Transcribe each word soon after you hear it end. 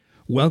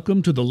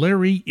Welcome to the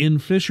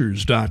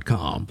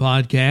LarryInFishers.com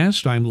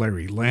podcast. I'm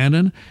Larry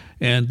Lannon,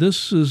 and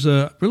this is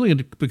really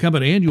become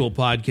an annual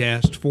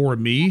podcast for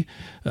me,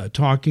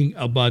 talking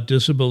about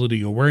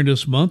Disability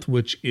Awareness Month,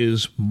 which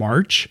is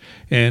March.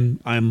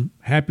 And I'm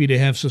happy to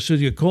have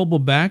Cecilia Coble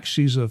back.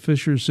 She's a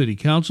Fishers City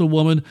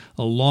Councilwoman,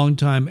 a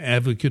longtime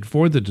advocate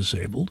for the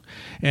disabled.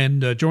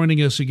 And joining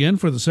us again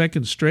for the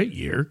second straight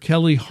year,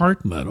 Kelly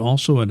Hartman,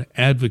 also an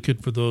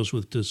advocate for those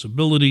with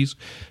disabilities.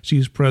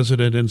 She's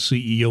president and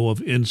CEO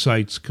of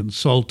Insights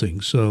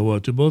Consulting. So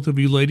to both of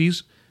you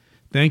ladies,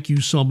 thank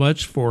you so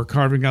much for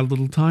carving out a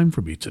little time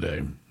for me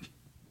today.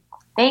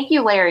 Thank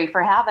you, Larry,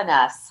 for having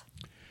us.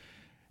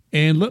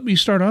 And let me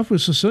start off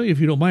with Cecilia,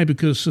 if you don't mind,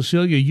 because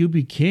Cecilia, you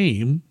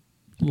became,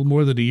 a little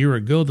more than a year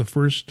ago, the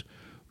first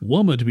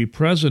woman to be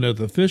president of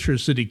the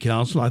Fishers City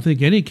Council. I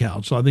think any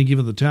council, I think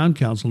even the town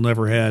council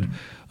never had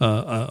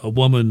a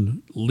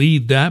woman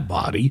lead that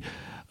body.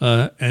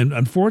 And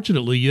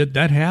unfortunately,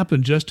 that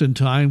happened just in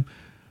time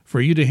for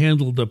you to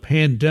handle the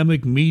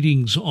pandemic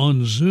meetings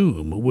on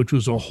Zoom, which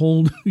was a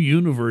whole new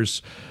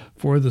universe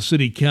for the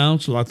city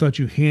council. I thought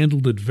you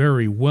handled it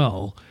very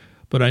well,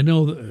 but I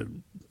know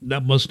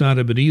that must not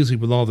have been easy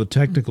with all the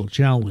technical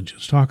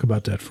challenges. Talk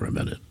about that for a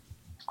minute.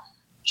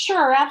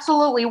 Sure,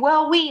 absolutely.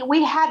 Well,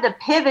 we had to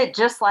pivot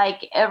just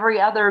like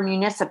every other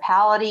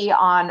municipality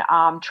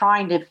on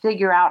trying to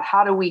figure out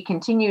how do we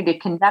continue to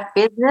conduct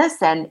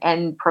business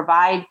and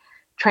provide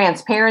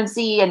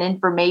transparency and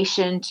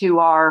information to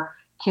our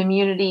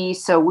community.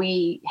 So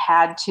we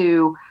had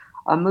to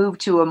move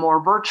to a more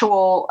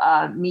virtual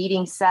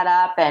meeting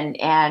setup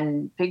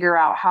and figure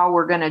out how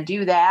we're going to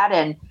do that.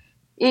 And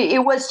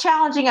it was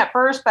challenging at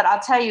first, but I'll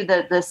tell you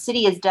that the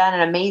city has done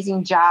an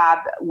amazing job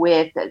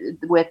with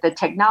the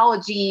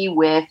technology,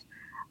 with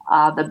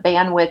the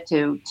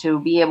bandwidth to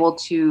be able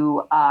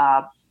to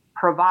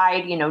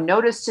provide,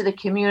 notice to the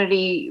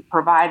community,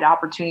 provide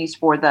opportunities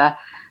for the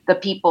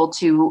people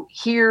to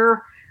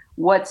hear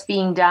what's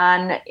being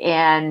done,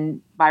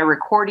 and by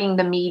recording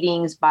the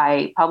meetings,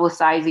 by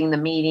publicizing the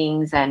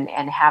meetings and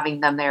having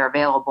them there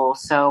available.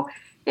 So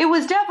it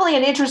was definitely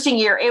an interesting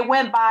year. It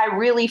went by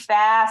really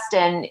fast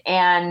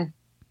and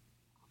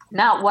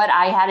not what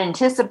I had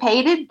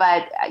anticipated,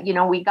 but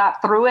we got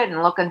through it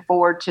and looking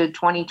forward to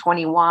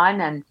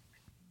 2021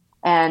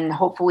 and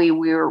hopefully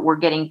we're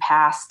getting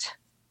past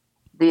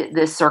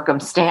this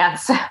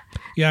circumstance.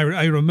 Yeah,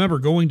 I remember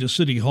going to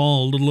City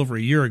Hall a little over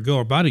a year ago,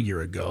 about a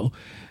year ago,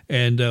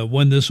 and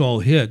when this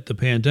all hit, the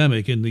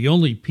pandemic, and the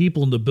only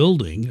people in the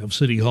building of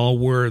City Hall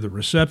were the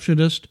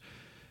receptionist,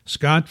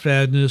 Scott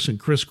Fadness, and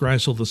Chris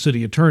Greisel, the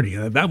city attorney.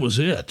 That was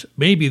it.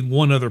 Maybe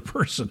one other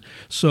person.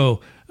 So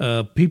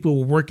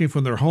people were working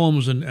from their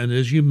homes, and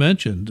as you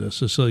mentioned,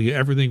 Cecilia,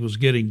 everything was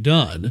getting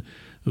done.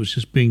 It was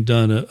just being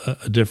done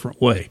a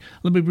different way.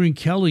 Let me bring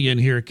Kelly in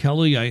here.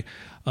 Kelly,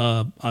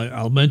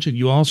 I'll mention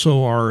you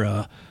also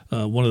are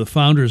one of the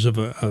founders of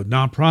a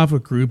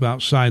nonprofit group,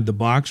 Outside the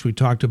Box. We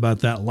talked about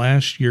that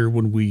last year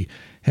when we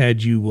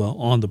had you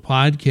on the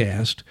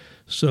podcast.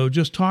 So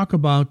just talk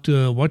about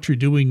what you're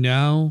doing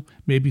now,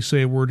 maybe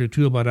say a word or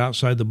two about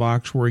Outside the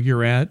Box, where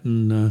you're at,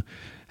 and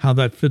how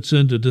that fits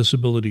into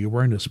Disability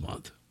Awareness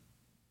Month.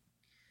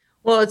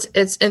 Well,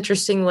 it's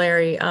interesting,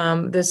 Larry.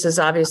 This has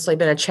obviously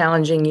been a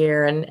challenging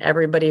year, and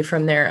everybody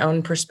from their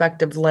own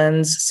perspective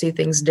lens see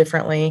things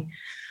differently.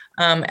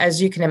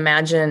 As you can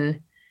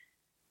imagine,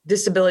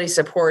 disability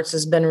supports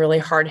has been really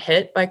hard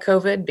hit by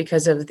COVID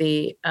because of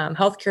the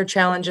healthcare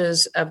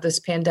challenges of this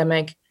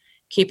pandemic,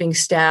 keeping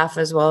staff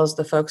as well as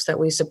the folks that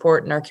we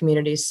support in our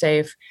communities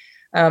safe.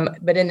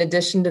 But in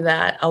addition to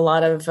that, a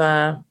lot of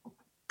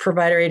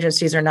provider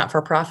agencies are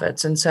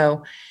not-for-profits. And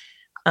so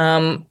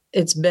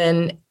it's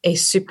been a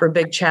super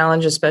big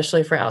challenge,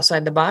 especially for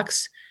Outside the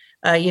Box.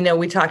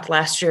 We talked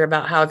last year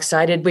about how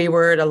excited we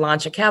were to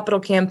launch a capital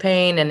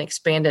campaign and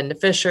expand into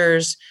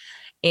Fishers.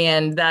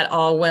 And that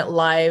all went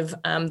live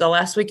the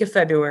last week of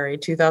February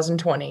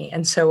 2020.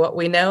 And so what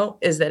we know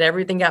is that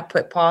everything got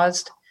put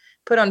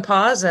on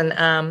pause.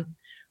 And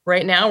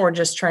right now we're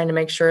just trying to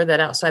make sure that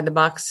Outside the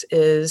Box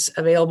is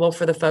available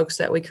for the folks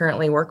that we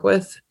currently work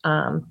with.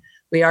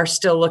 We are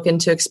still looking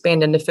to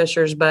expand into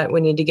Fishers, but we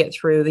need to get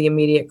through the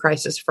immediate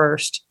crisis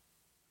first.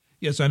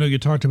 Yes, I know you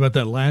talked about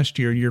that last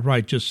year, and you're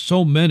right. Just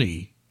so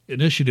many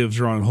initiatives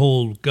are on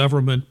hold,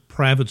 government,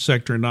 private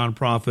sector,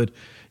 nonprofit,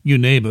 you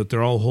name it,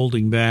 they're all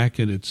holding back,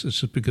 and it's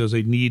just because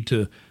they need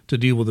to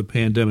deal with the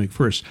pandemic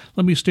first.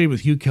 Let me stay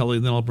with you, Kelly,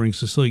 and then I'll bring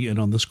Cecilia in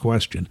on this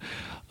question.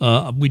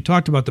 We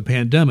talked about the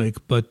pandemic,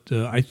 but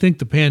I think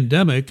the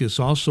pandemic is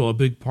also a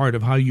big part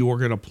of how you are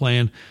going to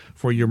plan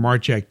for your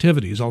March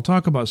activities. I'll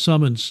talk about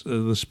some and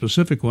the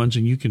specific ones,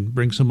 and you can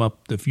bring some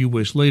up if you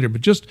wish later,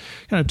 but just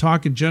kind of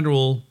talk in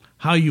general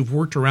how you've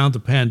worked around the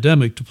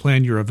pandemic to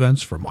plan your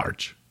events for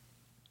March.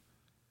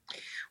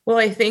 Well,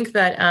 I think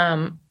that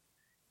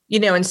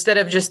instead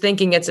of just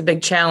thinking it's a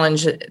big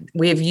challenge,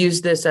 we've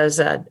used this as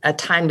a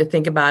time to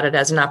think about it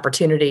as an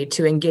opportunity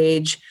to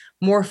engage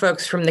more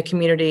folks from the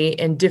community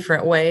in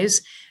different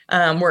ways.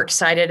 We're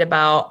excited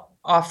about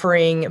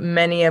offering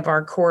many of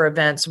our core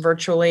events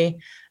virtually.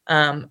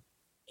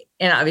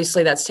 And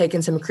obviously that's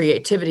taken some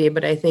creativity,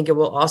 but I think it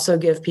will also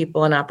give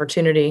people an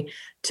opportunity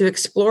to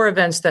explore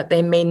events that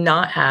they may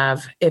not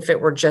have if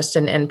it were just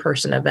an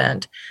in-person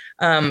event.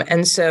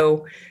 And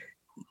so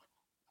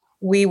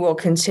we will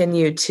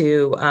continue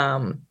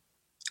to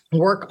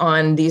work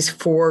on these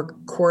 4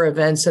 core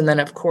events. And then,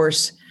 of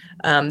course,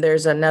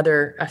 there's a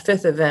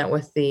 5th event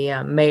with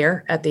the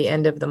mayor at the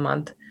end of the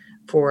month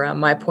for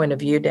My Point of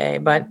View Day.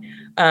 But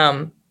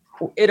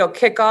it'll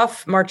kick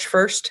off March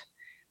 1st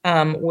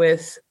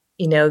with,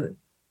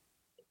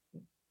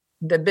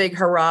 the big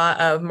hurrah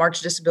of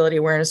March Disability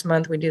Awareness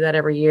Month. We do that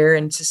every year.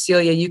 And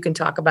Cecilia, you can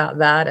talk about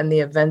that and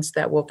the events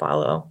that will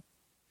follow.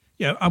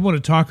 Yeah, I want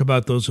to talk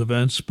about those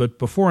events, but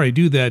before I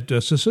do that,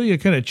 Cecilia,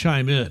 kind of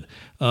chime in.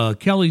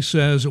 Kelly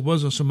says it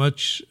wasn't so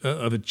much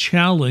of a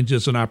challenge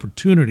as an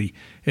opportunity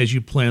as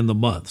you planned the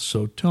month.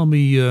 So tell me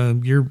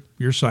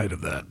your side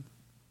of that.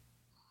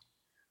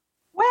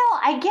 Well,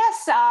 I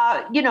guess,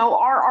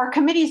 our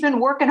committee's been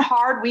working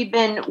hard. We've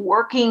been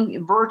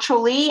working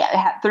virtually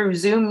through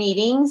Zoom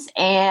meetings,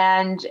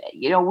 and,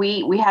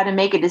 we had to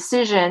make a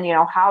decision,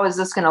 how is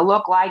this going to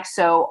look like?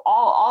 So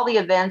all the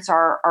events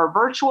are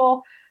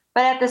virtual.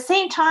 But at the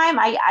same time,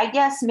 I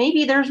guess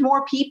maybe there's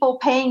more people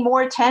paying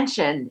more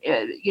attention,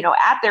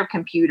 at their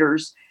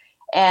computers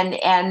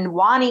and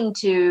wanting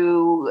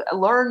to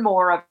learn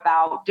more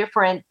about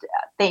different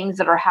things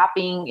that are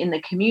happening in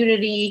the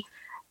community.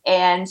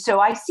 And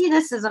so I see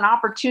this as an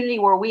opportunity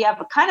where we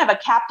have a kind of a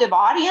captive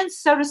audience,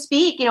 so to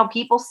speak,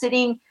 people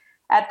sitting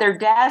at their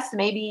desks,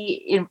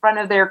 maybe in front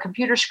of their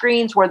computer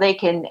screens where they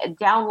can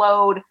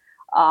download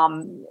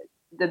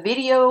a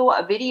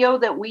video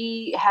that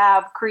we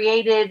have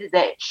created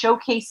that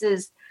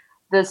showcases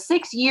the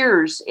 6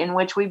 years in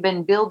which we've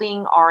been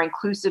building our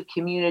inclusive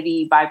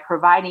community by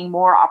providing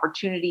more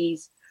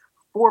opportunities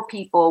for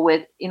people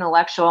with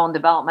intellectual and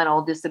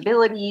developmental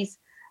disabilities.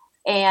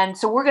 And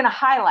so we're going to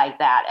highlight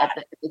that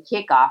at the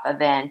kickoff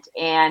event,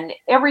 and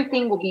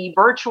everything will be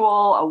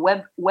virtual,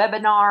 a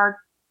webinar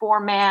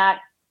format,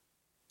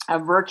 a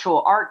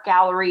virtual art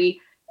gallery.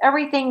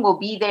 Everything will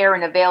be there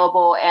and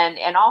available,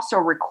 and also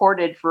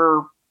recorded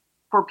for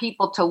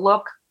people to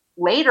look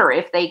later.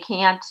 If they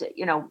can't,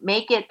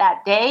 make it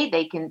that day,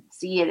 they can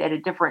see it at a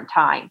different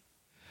time.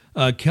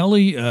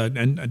 Kelly,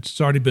 and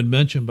it's already been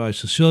mentioned by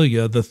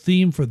Cecilia, the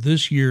theme for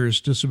this year's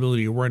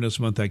Disability Awareness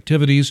Month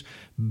activities,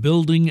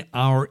 building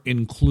our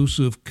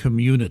inclusive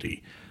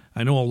community.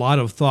 I know a lot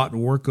of thought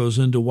and work goes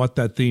into what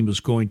that theme is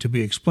going to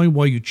be. Explain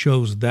why you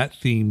chose that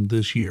theme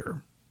this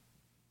year.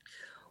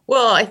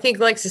 Well, I think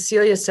like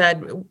Cecilia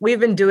said, we've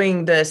been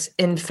doing this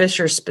in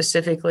Fishers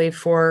specifically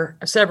for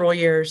several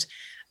years,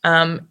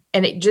 and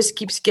it just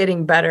keeps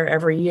getting better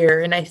every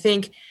year. And I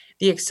think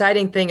the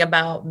exciting thing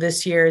about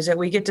this year is that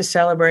we get to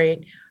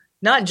celebrate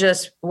not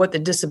just what the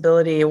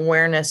disability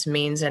awareness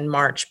means in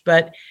March,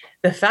 but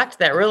the fact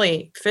that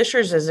really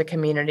Fishers is a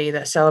community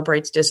that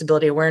celebrates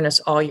disability awareness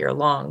all year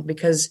long,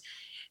 because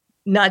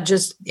not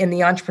just in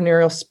the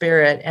entrepreneurial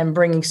spirit and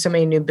bringing so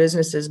many new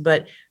businesses,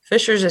 but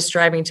Fishers is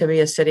striving to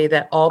be a city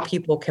that all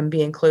people can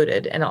be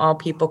included and all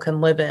people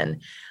can live in.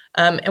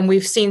 And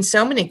we've seen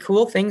so many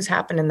cool things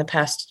happen in the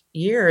past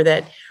year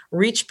that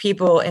reach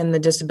people in the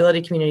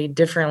disability community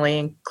differently,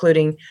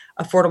 including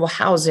affordable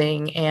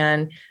housing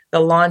and the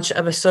launch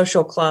of a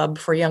social club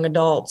for young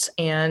adults.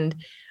 And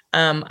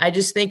I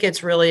just think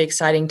it's really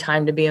exciting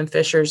time to be in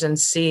Fishers and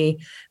see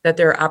that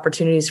there are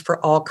opportunities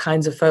for all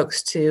kinds of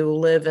folks to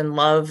live and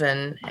love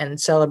and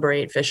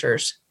celebrate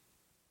Fishers.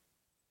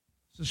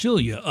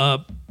 Cecilia,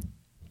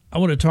 I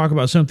want to talk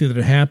about something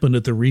that happened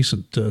at the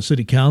recent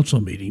city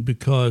council meeting,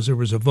 because there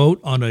was a vote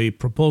on a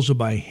proposal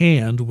by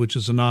HAND, which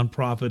is a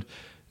nonprofit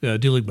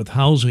dealing with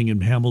housing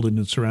in Hamilton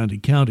and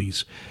surrounding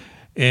counties.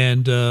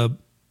 And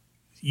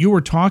you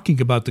were talking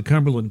about the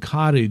Cumberland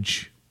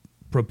Cottage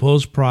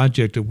proposed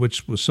project, of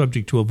which was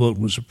subject to a vote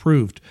and was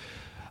approved.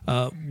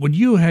 When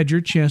you had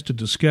your chance to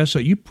discuss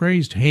it, you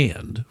praised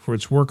HAND for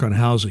its work on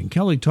housing.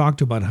 Kelly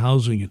talked about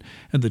housing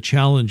and the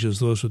challenges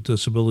those with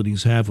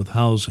disabilities have with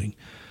housing.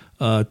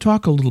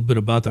 Talk a little bit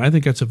about that. I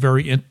think that's a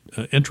very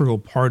integral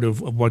part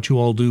of what you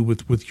all do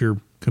with your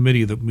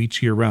committee that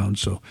meets year-round.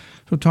 So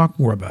talk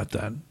more about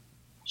that.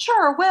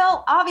 Sure.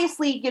 Well,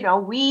 obviously,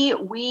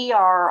 we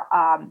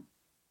are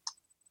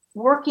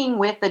working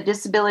with the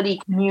disability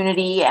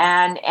community,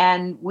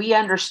 and we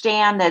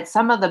understand that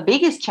some of the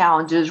biggest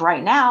challenges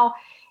right now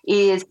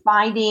is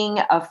finding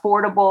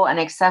affordable and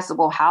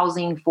accessible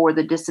housing for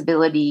the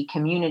disability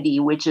community,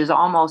 which is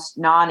almost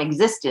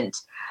non-existent.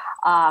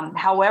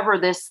 However,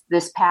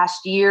 this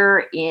past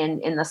year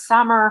in the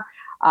summer,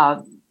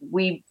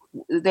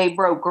 they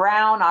broke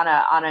ground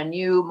on a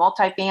new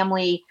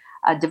multifamily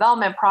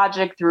development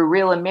project through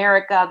Real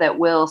America that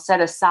will set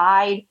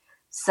aside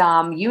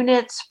some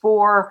units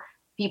for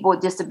people with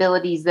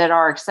disabilities that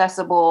are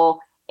accessible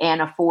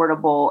and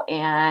affordable.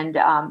 And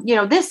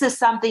this is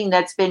something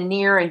that's been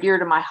near and dear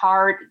to my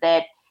heart.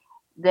 That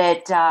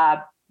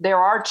there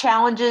are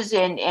challenges,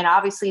 and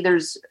obviously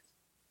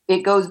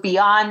it goes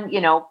beyond,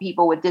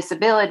 people with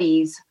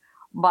disabilities.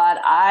 But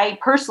I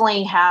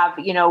personally have,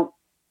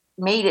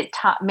 made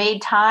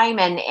time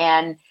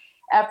and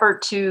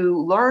effort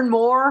to learn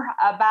more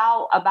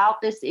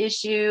about this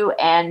issue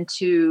and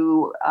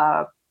to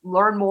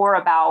learn more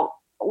about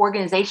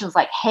organizations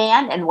like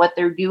HAN and what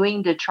they're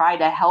doing to try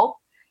to help,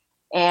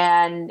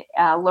 and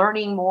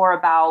learning more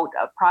about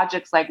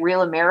projects like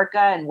Real America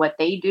and what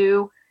they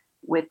do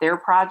with their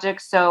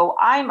projects. So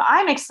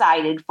I'm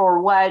excited for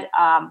what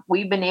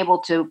we've been able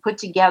to put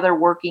together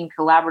working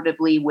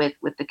collaboratively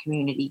with the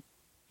community.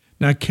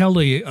 Now,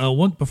 Kelly,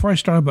 before I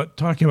start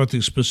talking about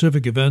these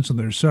specific events, and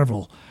there's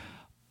several,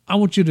 I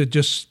want you to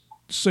just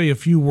say a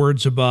few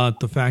words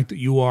about the fact that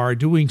you are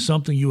doing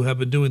something you have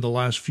been doing the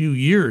last few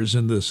years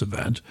in this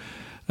event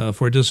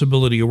for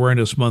Disability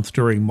Awareness Month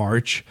during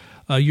March.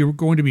 You're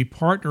going to be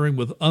partnering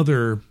with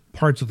other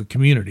parts of the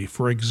community.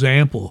 For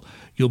example,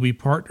 you'll be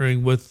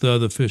partnering with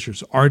the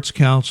Fishers Arts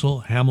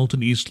Council,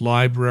 Hamilton East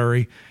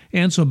Library,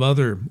 and some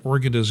other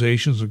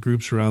organizations and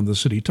groups around the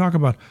city. Talk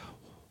about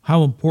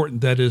how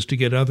important that is to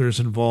get others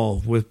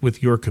involved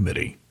with your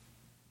committee.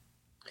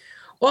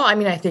 Well, I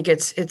mean, I think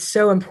it's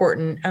so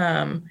important.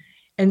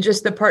 And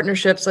just the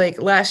partnerships,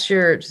 like last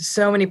year,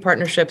 so many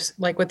partnerships,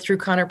 like with Through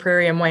Conner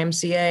Prairie and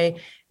YMCA.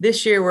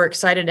 This year, we're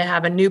excited to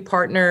have a new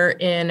partner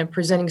in a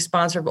presenting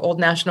sponsor of Old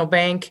National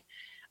Bank.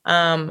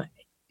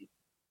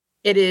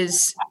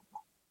 It's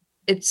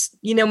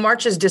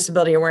March is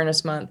Disability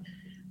Awareness Month,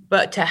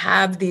 but to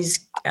have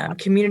these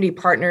community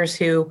partners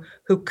who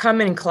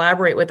come in and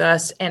collaborate with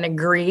us and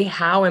agree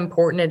how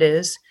important it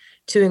is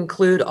to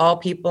include all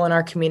people in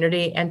our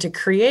community and to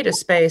create a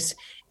space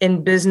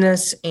in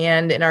business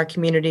and in our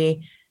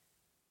community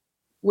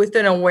with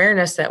an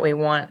awareness that we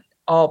want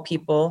all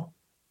people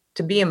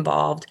to be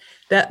involved,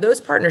 that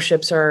those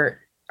partnerships are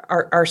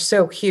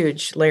so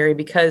huge, Larry,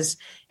 because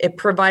it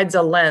provides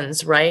a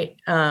lens, right?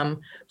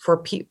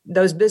 For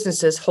those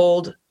businesses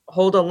hold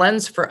a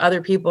lens for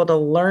other people to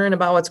learn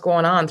about what's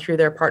going on through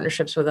their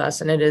partnerships with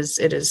us. And it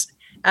is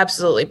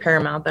absolutely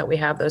paramount that we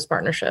have those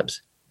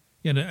partnerships.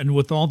 And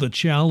with all the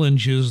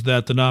challenges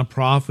that the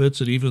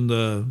nonprofits and even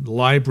the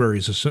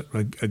libraries,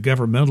 a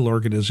governmental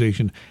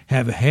organization,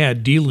 have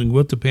had dealing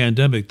with the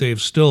pandemic,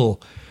 they've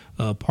still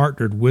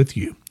partnered with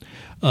you.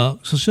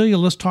 Cecilia,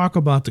 let's talk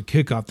about the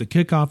kickoff. The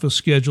kickoff is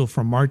scheduled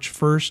for March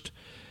 1st,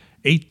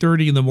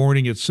 8:30 in the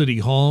morning at City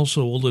Hall.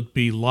 So will it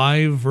be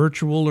live,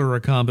 virtual, or a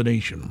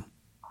combination?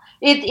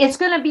 It's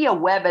going to be a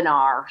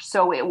webinar.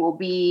 So it will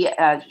be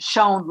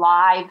shown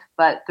live,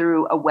 but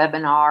through a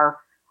webinar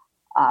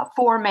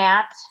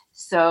format.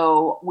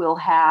 So we'll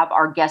have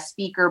our guest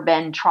speaker,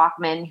 Ben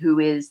Trockman, who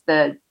is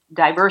the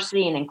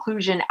Diversity and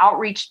Inclusion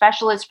Outreach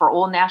Specialist for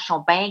Old National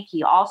Bank.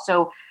 He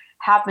also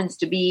happens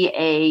to be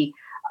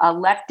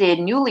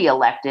newly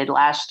elected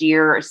last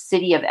year,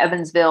 City of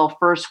Evansville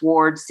First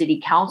Ward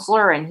City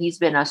Councilor, and he's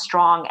been a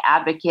strong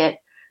advocate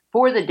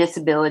for the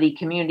disability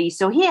community.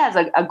 So he has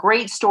a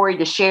great story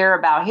to share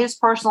about his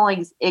personal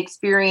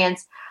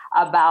experience,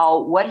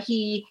 about what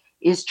he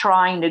is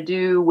trying to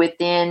do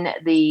within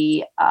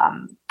the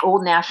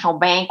Old National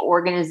Bank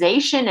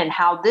organization, and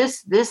how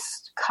this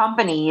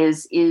company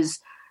is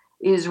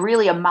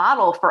really a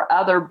model for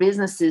other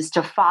businesses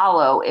to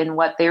follow in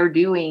what they're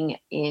doing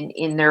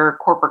in their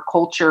corporate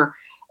culture.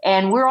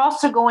 And we're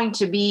also going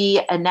to be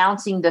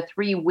announcing the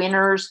 3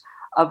 winners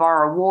of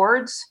our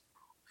awards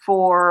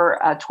for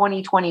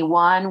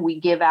 2021. We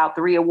give out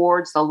 3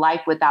 awards: the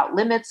Life Without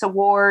Limits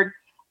Award,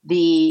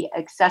 the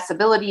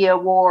Accessibility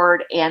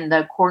Award, and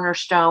the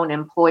Cornerstone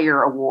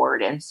Employer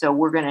Award. And so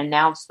we're going to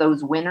announce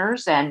those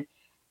winners, and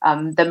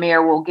the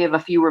mayor will give a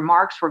few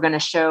remarks. We're going to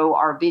show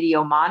our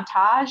video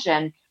montage,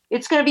 and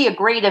it's going to be a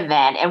great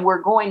event. And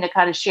we're going to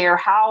kind of share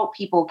how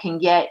people can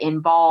get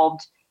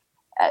involved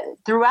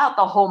throughout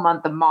the whole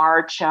month of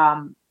March.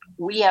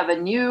 We have a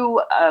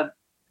new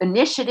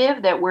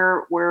initiative that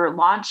we're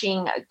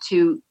launching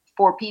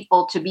for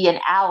people to be an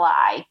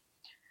ally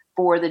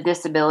for the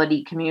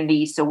disability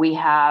community. So we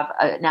have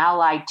an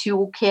ally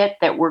toolkit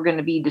that we're going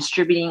to be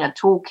distributing, a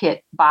toolkit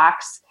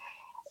box,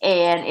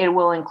 and it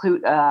will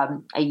include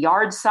a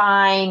yard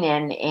sign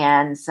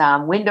and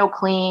some window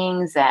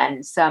clings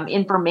and some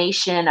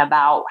information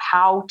about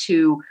how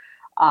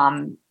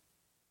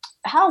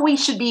we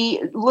should be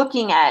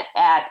looking at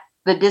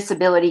the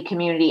disability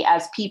community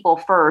as people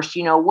first.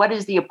 What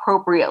is the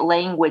appropriate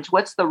language?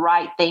 What's the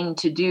right thing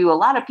to do? A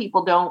lot of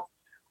people don't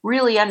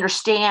really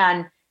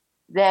understand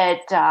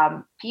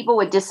that people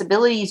with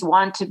disabilities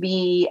want to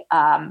be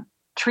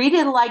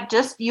treated like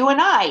just you and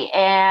I.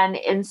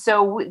 And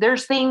so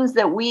there's things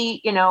that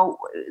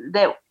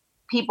that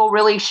people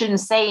really shouldn't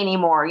say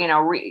anymore.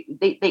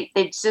 They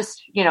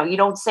just, you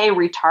don't say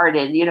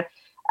retarded,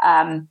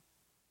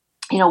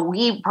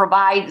 we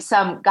provide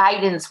some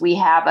guidance. We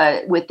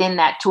have within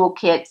that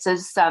toolkit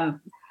says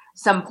some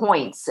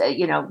points,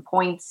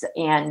 points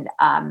and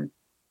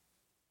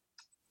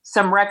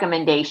some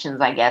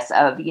recommendations, I guess,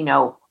 of,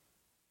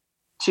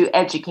 to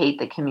educate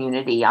the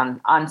community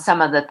on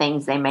some of the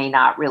things they may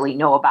not really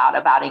know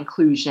about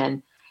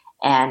inclusion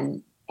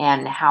and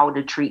how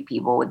to treat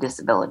people with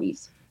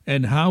disabilities.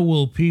 And how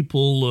will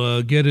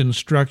people get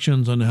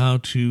instructions on how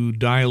to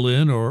dial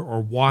in or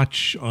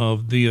watch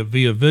via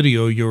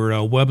video your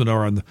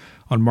webinar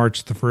on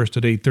March the 1st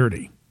at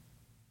 8:30?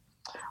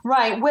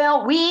 Right.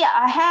 Well, we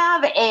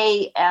have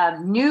a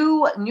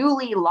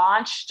newly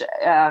launched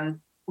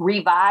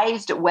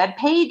revised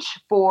webpage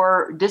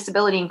for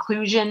disability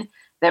inclusion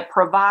that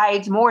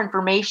provides more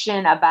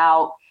information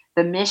about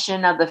the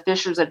mission of the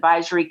Fishers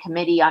Advisory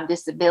Committee on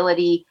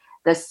Disability,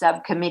 the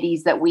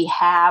subcommittees that we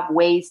have,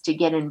 ways to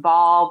get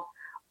involved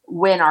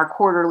when our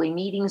quarterly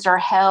meetings are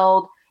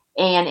held.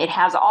 And it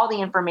has all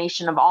the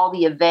information of all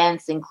the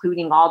events,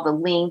 including all the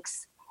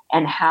links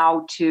and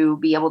how to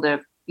be able to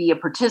be a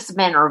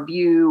participant or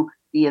view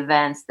the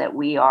events that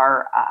we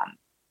are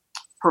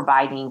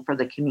providing for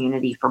the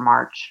community for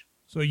March.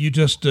 So you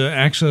just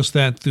access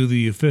that through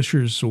the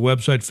Fishers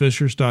website,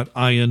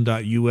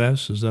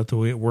 fishers.in.us. Is that the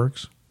way it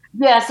works?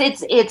 Yes,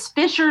 it's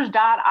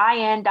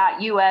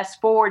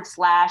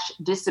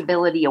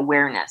fishers.in.us/disability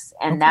awareness.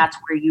 And that's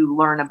where you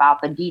learn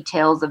about the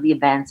details of the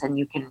events and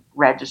you can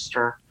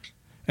register.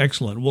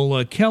 Excellent.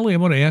 Well, Kelly, I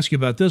want to ask you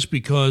about this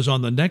because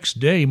on the next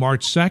day,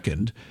 March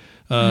 2nd,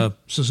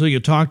 Cecilia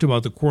talked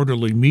about the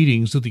quarterly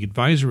meetings of the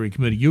advisory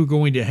committee. You're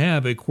going to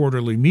have a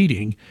quarterly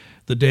meeting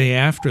the day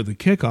after the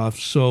kickoff.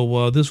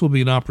 So this will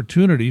be an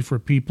opportunity for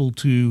people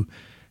to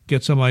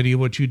get some idea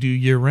what you do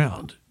year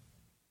round.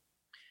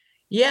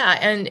 Yeah.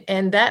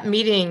 And that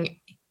meeting,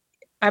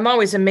 I'm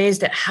always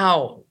amazed at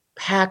how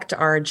packed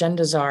our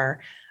agendas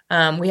are.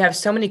 We have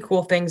so many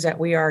cool things that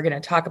we are going to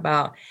talk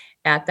about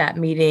at that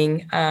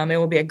meeting. It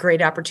will be a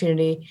great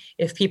opportunity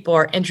if people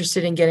are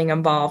interested in getting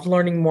involved,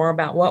 learning more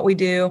about what we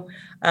do.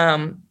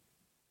 I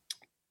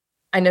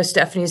know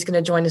Stephanie's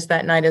going to join us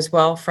that night as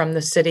well from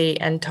the city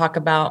and talk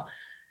about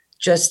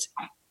just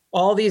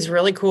all these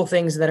really cool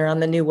things that are on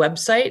the new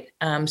website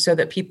so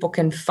that people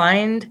can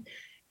find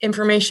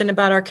information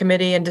about our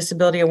committee and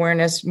disability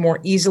awareness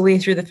more easily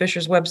through the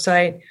Fishers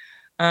website.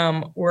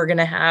 We're going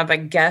to have a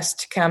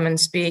guest come and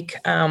speak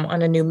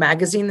on a new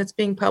magazine that's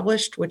being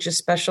published, which is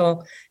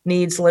Special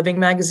Needs Living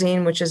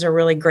Magazine, which is a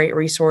really great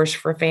resource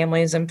for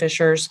families and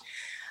Fishers.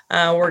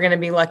 We're going to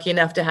be lucky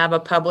enough to have a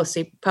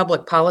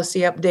public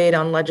policy update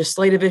on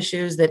legislative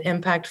issues that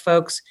impact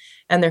folks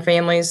and their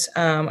families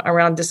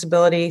around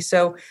disability.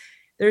 So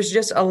there's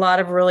just a lot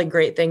of really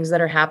great things that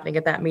are happening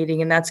at that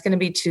meeting. And that's going to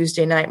be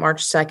Tuesday night,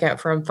 March 2nd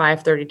from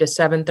 5:30 to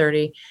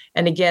 7:30.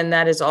 And again,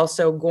 that is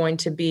also going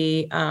to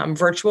be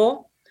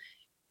virtual.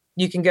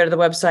 You can go to the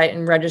website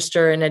and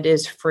register, and it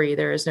is free.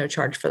 There is no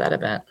charge for that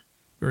event.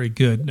 Very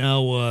good.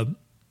 Now,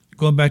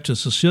 going back to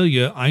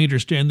Cecilia, I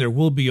understand there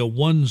will be a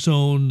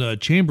one-zone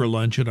chamber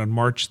luncheon on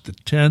March the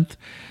 10th.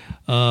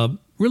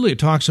 Really, it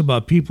talks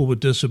about people with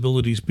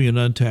disabilities being an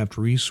untapped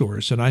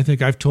resource. And I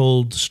think I've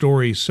told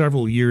stories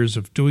several years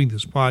of doing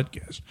this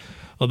podcast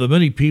of the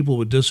many people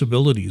with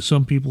disabilities,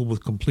 some people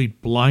with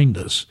complete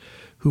blindness,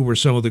 who were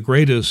some of the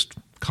greatest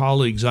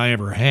colleagues I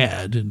ever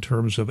had in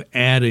terms of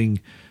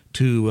adding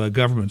to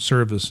government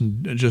service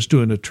and just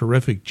doing a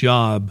terrific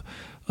job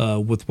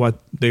with what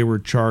they were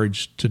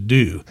charged to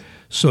do.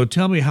 So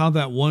tell me how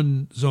that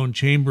one zone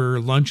chamber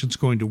luncheon is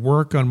going to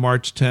work on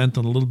March 10th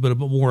and a little bit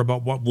more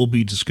about what will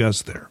be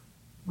discussed there.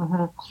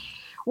 Mm-hmm.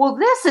 Well,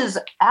 this is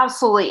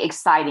absolutely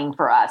exciting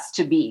for us,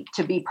 to be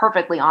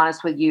perfectly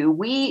honest with you.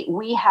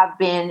 We have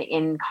been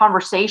in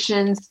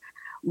conversations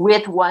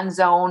with One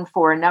Zone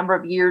for a number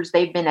of years.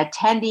 They've been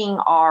attending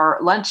our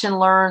lunch and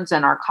learns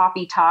and our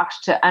coffee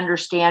talks to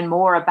understand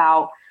more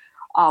about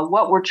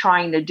what we're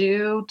trying to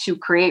do to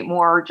create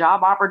more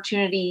job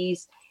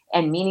opportunities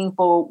and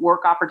meaningful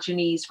work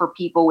opportunities for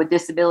people with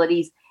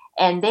disabilities.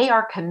 And they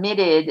are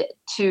committed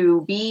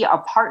to be a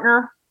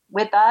partner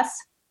with us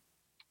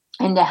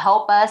and to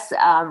help us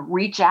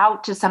reach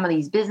out to some of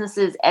these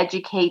businesses,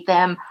 educate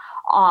them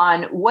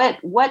on what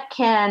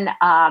can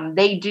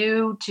they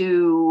do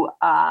to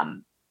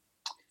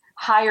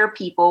hire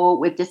people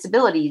with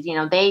disabilities. You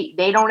know, they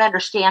don't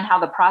understand how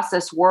the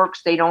process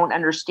works. They don't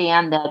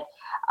understand that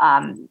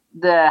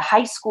the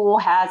high school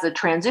has a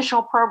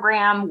transitional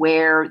program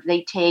where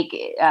they take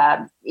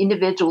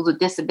individuals with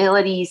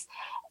disabilities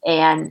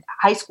and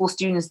high school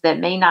students that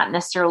may not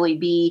necessarily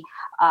be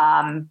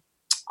on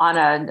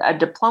a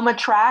diploma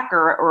track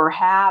or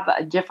have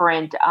a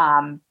different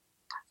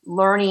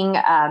learning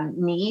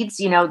needs,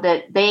 you know,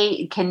 that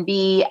they can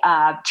be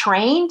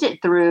trained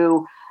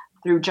through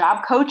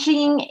job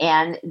coaching,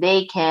 and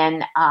they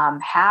can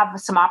have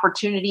some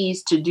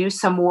opportunities to do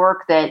some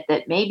work that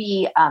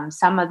maybe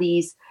some of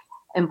these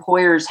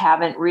employers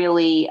haven't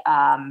really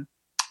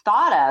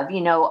thought of, you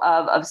know,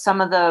 of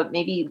some of the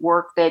maybe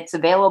work that's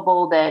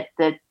available that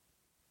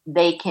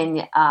they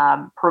can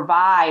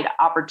provide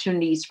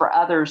opportunities for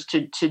others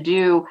to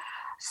do.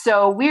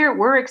 So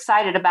we're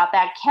excited about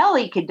that.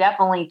 Kelly could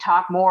definitely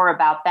talk more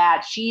about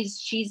that.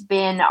 She's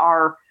been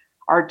our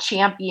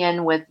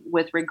champion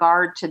with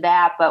regard to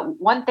that. But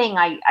one thing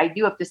I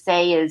do have to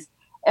say is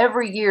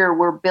every year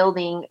we're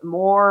building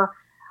more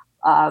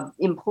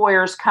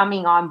employers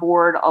coming on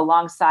board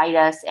alongside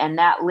us, and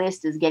that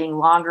list is getting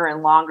longer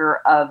and longer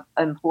of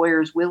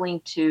employers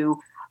willing to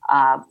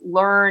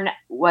learn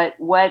what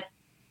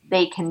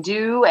they can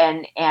do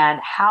and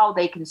how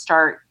they can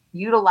start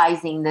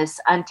utilizing this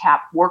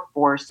untapped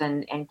workforce.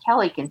 And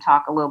Kelly can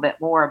talk a little bit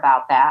more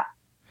about that.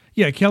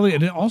 Yeah, Kelly,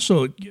 and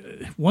also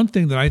one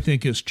thing that I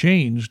think has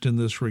changed in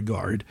this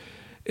regard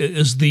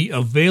is the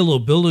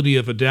availability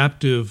of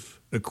adaptive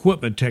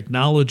equipment.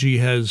 Technology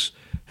has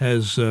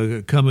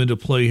come into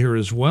play here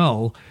as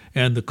well,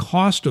 and the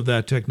cost of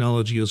that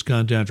technology has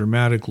gone down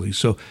dramatically.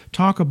 So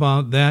talk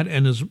about that,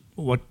 and as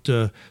what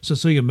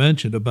Cecilia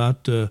mentioned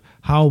about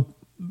how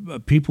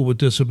people with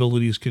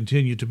disabilities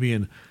continue to be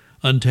an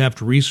untapped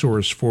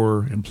resource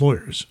for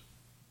employers.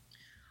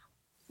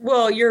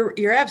 Well,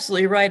 you're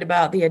absolutely right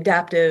about the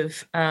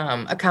adaptive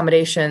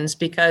accommodations,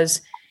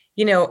 because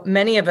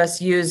many of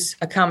us use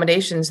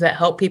accommodations that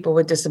help people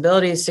with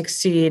disabilities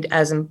succeed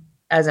as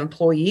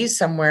employees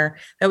somewhere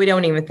that we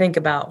don't even think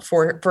about.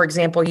 For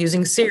example,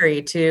 using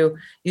Siri to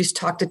use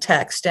talk to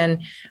text,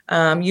 and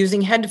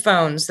using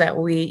headphones that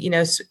we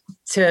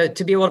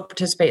to be able to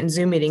participate in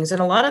Zoom meetings. And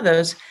a lot of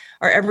those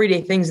are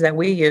everyday things that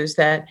we use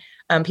that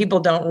people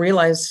don't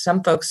realize.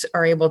 Some folks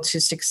are able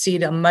to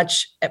succeed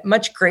much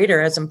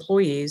greater as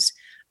employees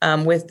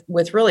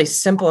with really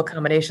simple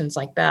accommodations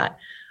like that.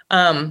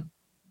 I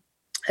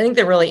think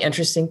the really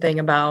interesting thing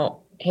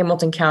about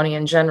Hamilton County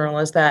in general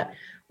is that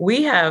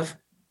we have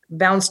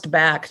bounced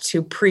back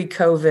to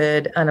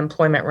pre-COVID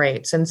unemployment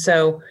rates. And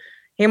so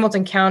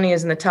Hamilton County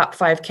is in the top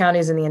 5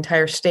 counties in the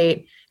entire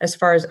state as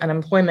far as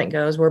unemployment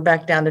goes. We're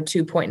back down to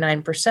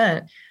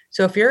 2.9%.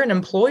 So if you're an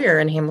employer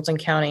in Hamilton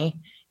County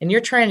and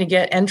you're trying to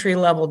get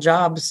entry-level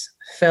jobs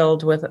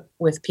filled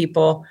with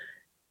people,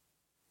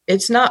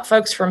 it's not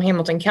folks from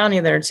Hamilton County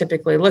that are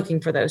typically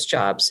looking for those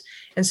jobs.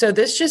 And so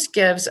this just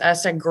gives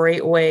us a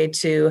great way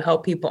to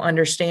help people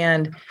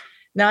understand,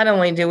 not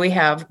only do we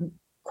have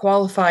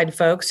qualified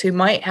folks who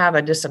might have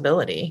a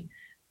disability,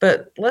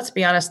 but let's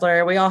be honest,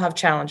 Larry, we all have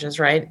challenges,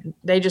 right?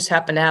 They just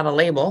happen to have a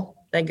label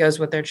that goes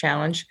with their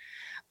challenge.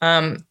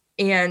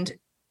 And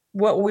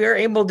what we're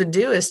able to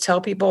do is tell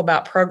people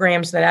about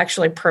programs that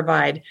actually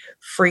provide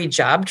free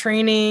job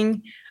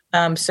training,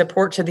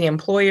 support to the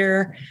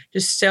employer,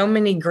 just so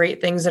many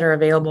great things that are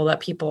available that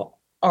people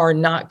are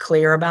not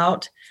clear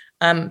about.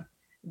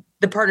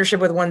 The partnership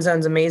with One Zone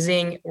is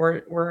amazing.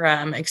 We're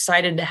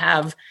excited to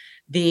have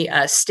the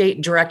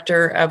state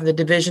director of the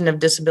Division of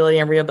Disability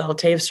and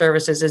Rehabilitative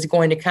Services is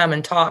going to come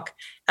and talk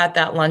at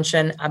that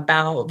luncheon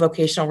about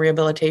vocational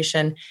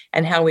rehabilitation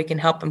and how we can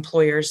help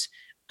employers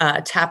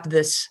tap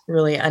this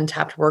really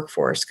untapped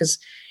workforce. Because,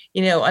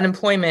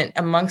 unemployment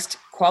amongst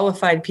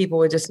qualified people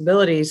with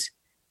disabilities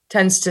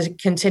tends to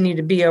continue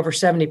to be over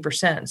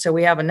 70%. So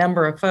we have a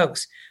number of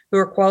folks who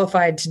are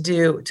qualified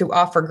to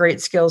offer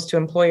great skills to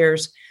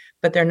employers,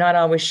 but they're not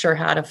always sure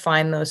how to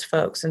find those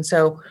folks. And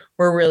so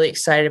we're really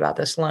excited about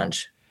this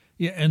lunch.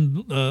 Yeah,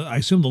 and I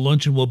assume the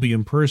luncheon will be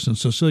in person.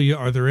 Cecilia,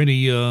 are there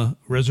any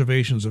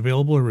reservations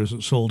available, or is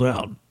it sold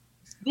out?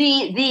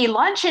 The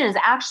luncheon is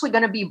actually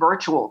going to be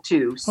virtual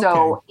too.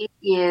 So okay. It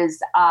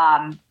is,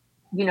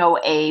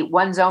 a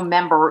One Zone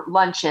member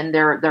luncheon,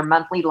 their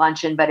monthly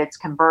luncheon, but it's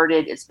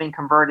been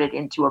converted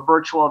into a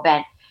virtual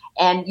event.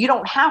 And you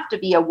don't have to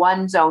be a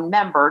One Zone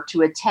member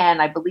to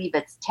attend. I believe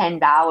it's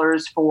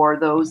 $10 for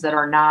those that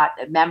are not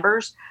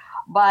members,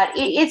 but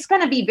it's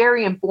going to be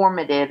very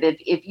informative.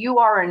 If you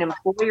are an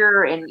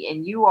employer and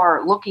you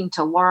are looking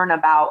to learn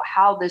about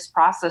how this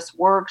process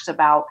works,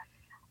 about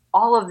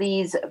all of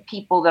these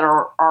people that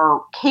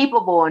are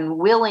capable and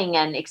willing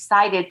and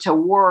excited to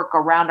work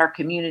around our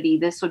community,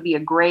 this would be a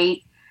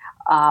great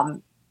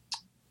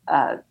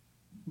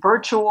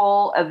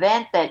virtual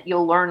event that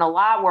you'll learn a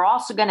lot. We're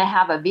also going to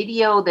have a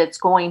video that's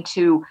going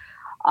to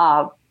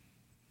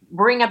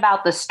bring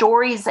about the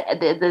stories,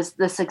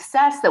 the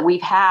success that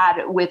we've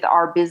had with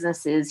our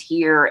businesses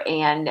here,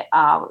 and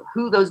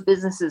who those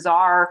businesses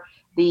are,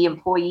 the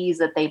employees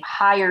that they've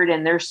hired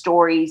and their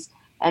stories.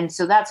 And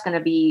so that's going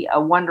to be a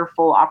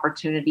wonderful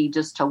opportunity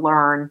just to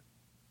learn.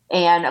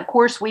 And of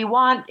course, we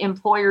want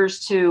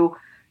employers to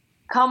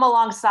come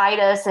alongside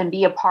us and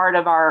be a part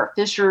of our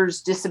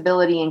Fishers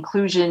Disability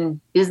Inclusion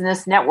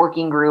Business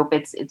Networking Group.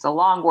 It's a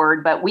long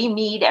word, but we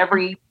meet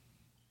every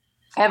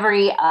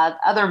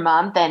other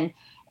month,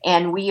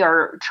 and we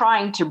are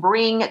trying to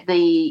bring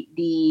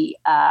the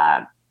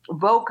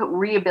VOC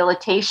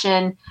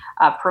rehabilitation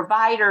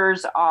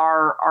providers,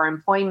 our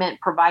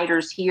employment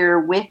providers here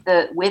with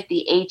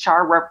the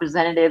HR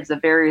representatives of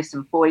various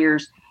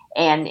employers,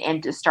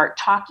 and to start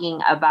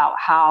talking about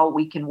how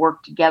we can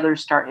work together,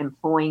 start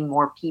employing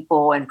more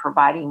people and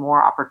providing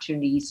more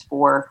opportunities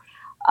for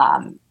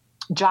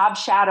job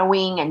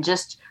shadowing and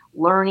just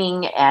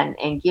learning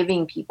and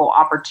giving people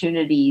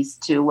opportunities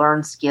to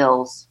learn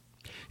skills.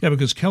 Yeah,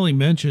 because Kelly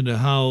mentioned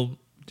how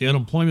the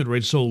unemployment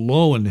rate is so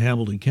low in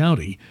Hamilton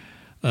County.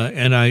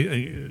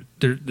 And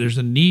there's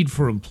a need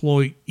for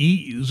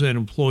employees and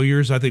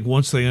employers, I think,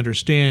 once they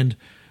understand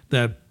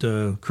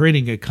that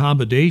creating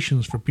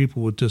accommodations for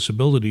people with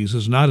disabilities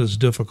is not as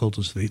difficult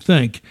as they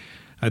think.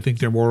 I think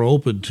they're more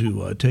open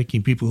to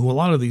taking people who, a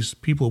lot of these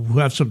people who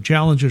have some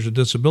challenges or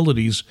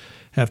disabilities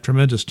have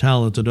tremendous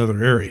talent in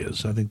other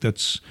areas. I think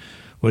that's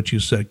what you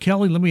said.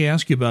 Kelly, let me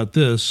ask you about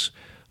this.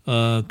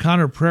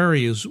 Conner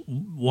Prairie is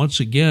once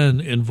again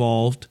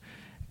involved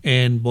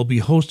and will be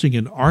hosting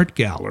an art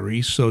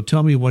gallery. So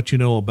tell me what you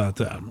know about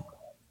that.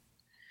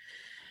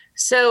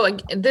 So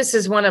this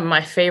is one of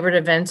my favorite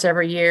events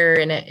every year,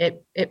 and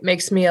it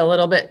makes me a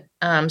little bit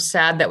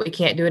sad that we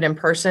can't do it in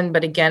person.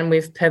 But again,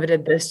 we've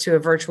pivoted this to a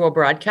virtual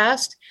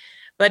broadcast.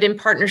 But in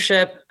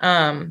partnership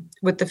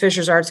with the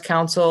Fishers Arts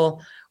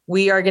Council,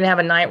 we are going to have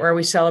a night where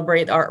we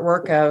celebrate the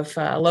artwork of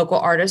local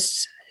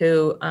artists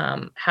who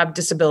have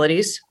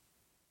disabilities.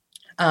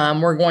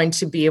 We're going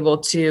to be able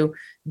to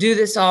do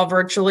this all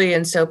virtually,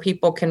 and so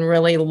people can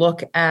really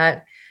look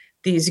at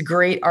these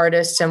great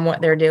artists and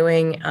what they're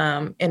doing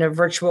in a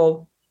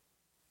virtual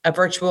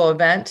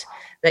event.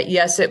 That,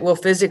 yes, it will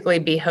physically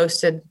be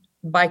hosted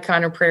by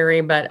Conner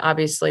Prairie, but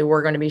obviously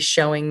we're going to be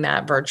showing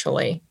that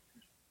virtually.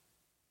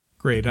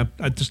 Great. I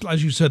just,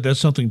 as you said, that's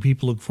something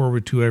people look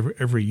forward to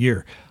every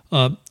year.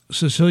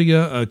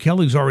 Cecilia,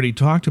 Kelly's already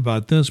talked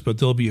about this, but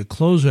there'll be a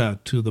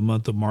closeout to the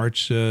month of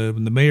March,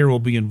 and the mayor will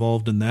be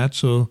involved in that.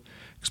 So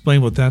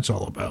explain what that's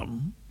all about.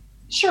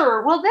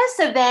 Sure. Well, this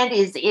event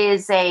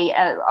is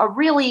a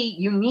really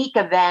unique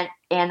event,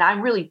 and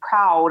I'm really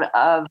proud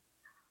of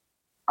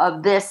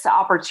this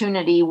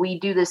opportunity. We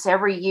do this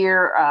every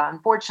year.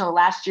 Unfortunately,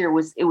 last year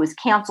it was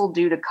canceled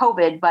due to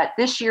COVID, but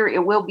this year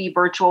it will be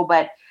virtual.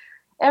 But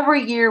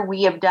every year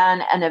we have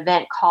done an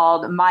event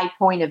called My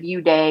Point of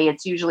View Day.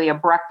 It's usually a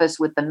breakfast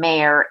with the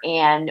mayor,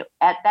 and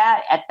at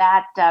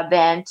that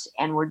event,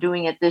 and we're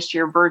doing it this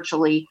year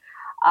virtually.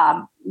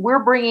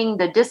 We're bringing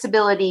the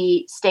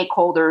disability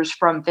stakeholders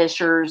from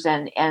Fishers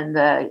and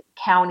the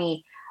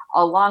county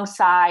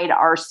alongside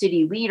our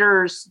city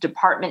leaders,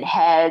 department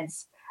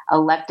heads,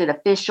 elected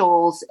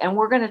officials, and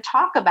we're going to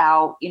talk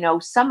about,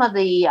 some of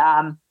the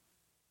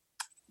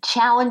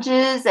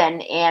challenges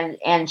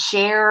and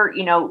share,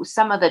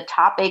 some of the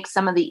topics,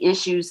 some of the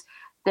issues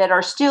that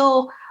are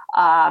still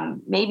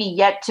maybe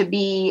yet to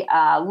be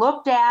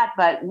looked at,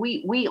 but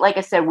we like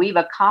I said, we've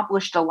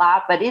accomplished a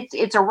lot. But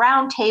it's a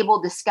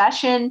roundtable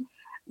discussion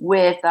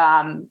with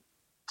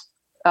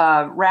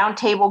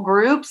roundtable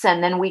groups,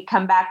 and then we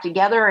come back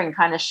together and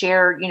kind of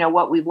share,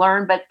 what we've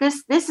learned. But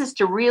this is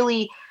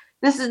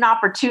an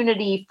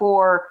opportunity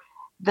for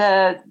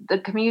the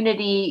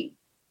community,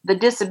 the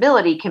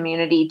disability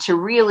community, to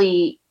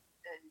really,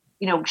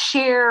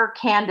 share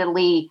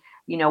candidly,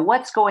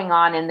 what's going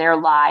on in their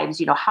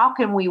lives. How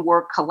can we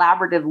work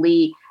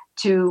collaboratively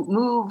to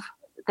move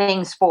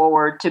things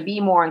forward, to be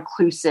more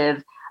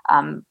inclusive,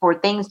 for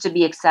things to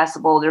be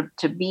accessible, to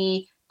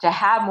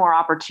have more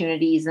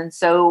opportunities. And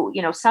so,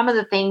 some of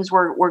the things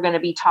we're going to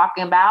be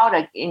talking about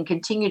and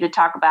continue to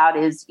talk about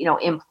is,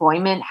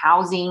 employment,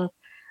 housing,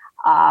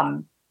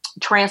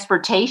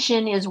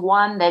 transportation is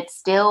one that's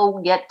still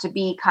yet to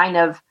be kind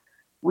of,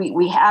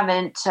 we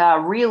haven't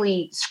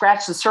really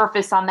scratched the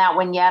surface on that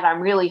one yet. I'm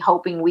really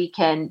hoping we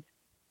can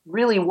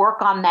really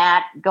work on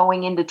that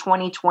going into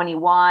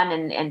 2021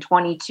 and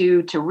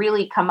 22 to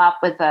really come up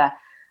with a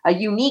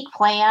unique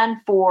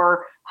plan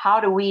for how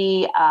do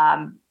we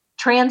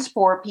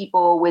transport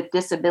people with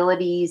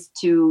disabilities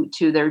to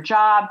their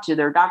job, to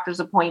their doctor's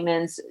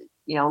appointments.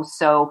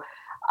 So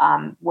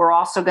we're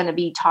also going to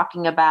be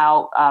talking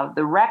about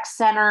the rec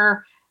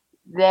center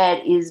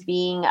that is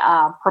being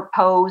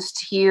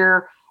proposed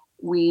here.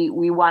 We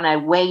want to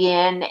weigh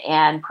in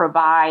and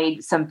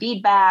provide some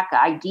feedback,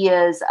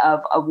 ideas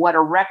of what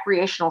a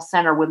recreational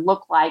center would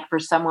look like for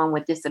someone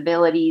with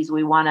disabilities.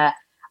 We want to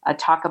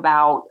talk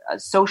about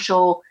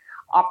social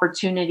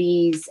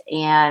opportunities,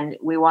 and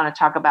we want to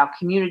talk about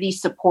community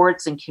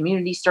supports and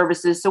community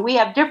services. So we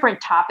have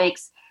different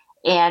topics,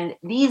 and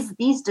these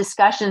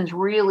discussions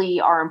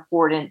really are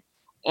important.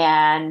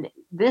 And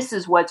this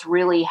is what's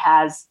really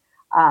has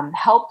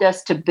helped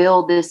us to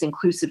build this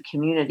inclusive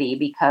community,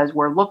 because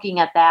we're looking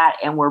at that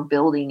and we're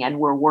building and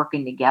we're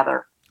working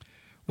together.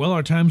 Well,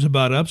 our time's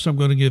about up, so I'm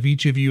going to give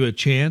each of you a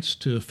chance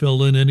to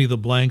fill in any of the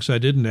blanks I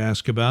didn't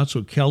ask about.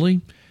 So, Kelly,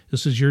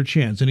 this is your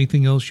chance.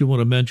 Anything else you want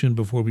to mention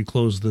before we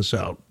close this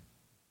out?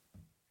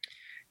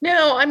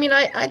 No, I mean,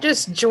 I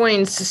just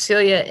joined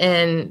Cecilia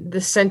in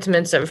the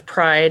sentiments of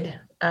pride.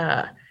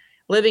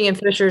 Living in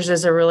Fishers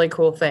is a really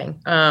cool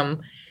thing.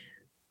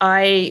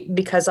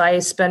 Because I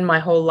spend my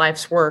whole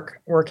life's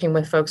work working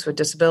with folks with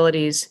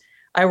disabilities,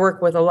 I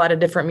work with a lot of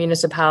different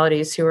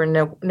municipalities who are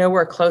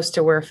nowhere close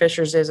to where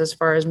Fishers is as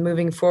far as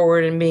moving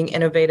forward and being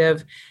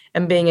innovative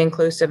and being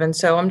inclusive. And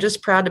so I'm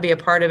just proud to be a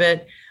part of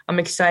it. I'm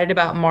excited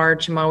about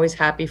March. I'm always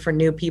happy for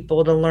new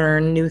people to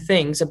learn new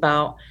things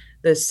about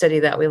the city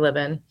that we live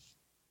in.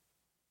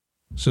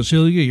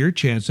 Cecilia, your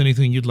chance.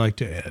 Anything you'd like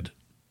to add?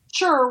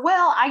 Sure.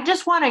 Well, I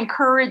just want to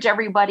encourage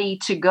everybody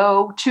to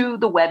go to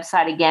the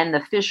website again,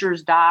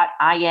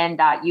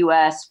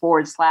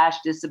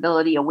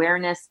 thefishers.in.us/disability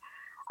awareness.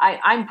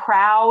 I'm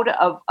proud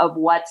of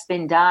what's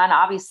been done.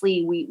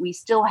 Obviously, we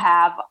still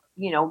have,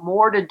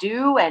 more to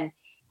do, and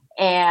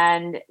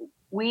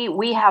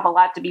we have a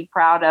lot to be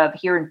proud of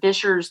here in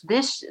Fishers.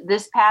 This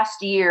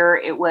past year,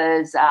 it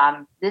was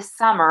this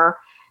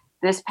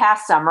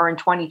past summer in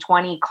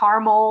 2020,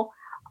 Carmel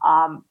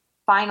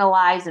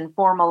finalized and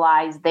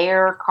formalized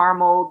their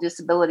Carmel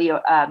disability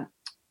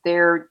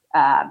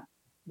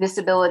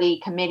disability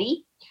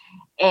committee,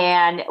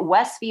 and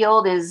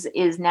Westfield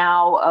is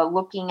now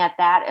looking at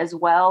that as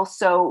well.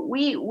 So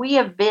we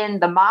have been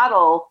the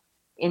model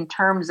in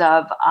terms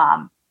of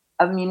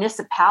a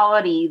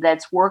municipality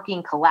that's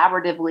working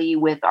collaboratively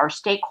with our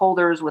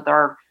stakeholders, with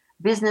our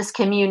business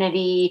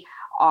community,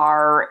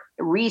 our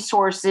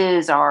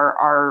resources,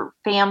 our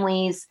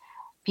families,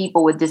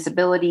 people with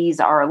disabilities,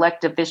 our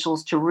elected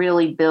officials, to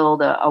really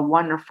build a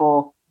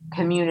wonderful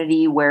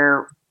community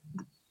where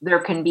there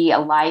can be a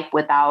life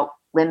without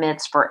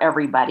limits for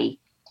everybody.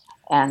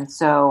 And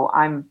so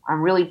I'm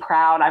really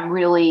proud. I'm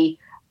really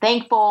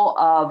thankful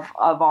of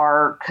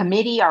our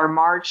committee, our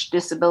March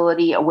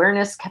Disability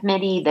Awareness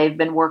Committee. They've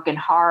been working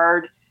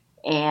hard,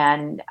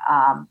 and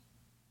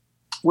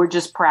we're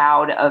just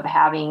proud of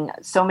having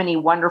so many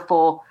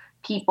wonderful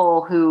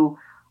people who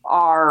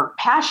are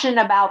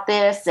passionate about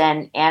this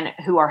and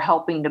who are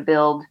helping to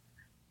build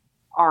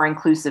our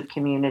inclusive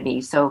community.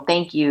 So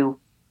thank you,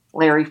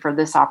 Larry, for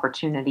this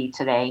opportunity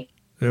today.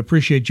 I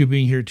appreciate you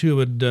being here too.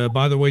 And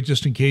by the way,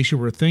 just in case you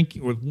were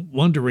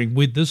wondering,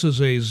 this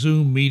is a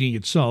Zoom meeting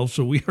itself,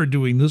 so we are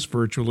doing this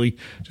virtually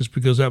just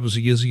because that was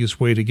the easiest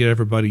way to get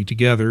everybody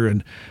together,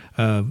 and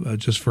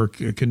just for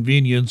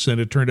convenience. And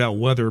it turned out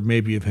weather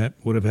maybe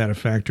would have had a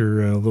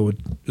factor, although it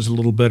is a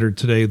little better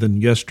today than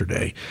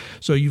yesterday.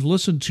 So you've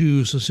listened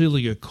to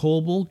Cecilia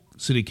Coble,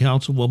 City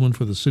Councilwoman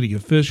for the City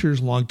of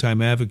Fishers,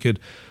 longtime advocate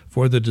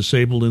for the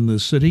disabled in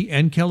this city,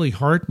 and Kelly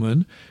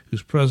Hartman,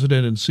 who's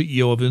president and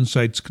CEO of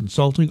Insights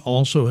Consulting,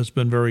 also has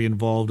been very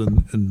involved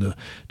in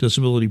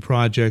disability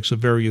projects of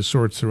various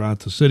sorts throughout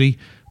the city,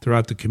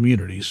 throughout the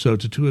community. So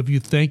to two of you,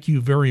 thank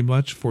you very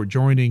much for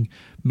joining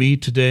me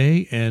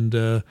today,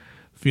 and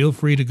feel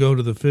free to go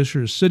to the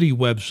Fishers City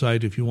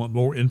website if you want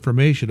more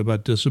information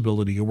about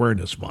Disability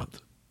Awareness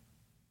Month.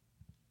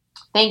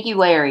 Thank you,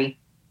 Larry.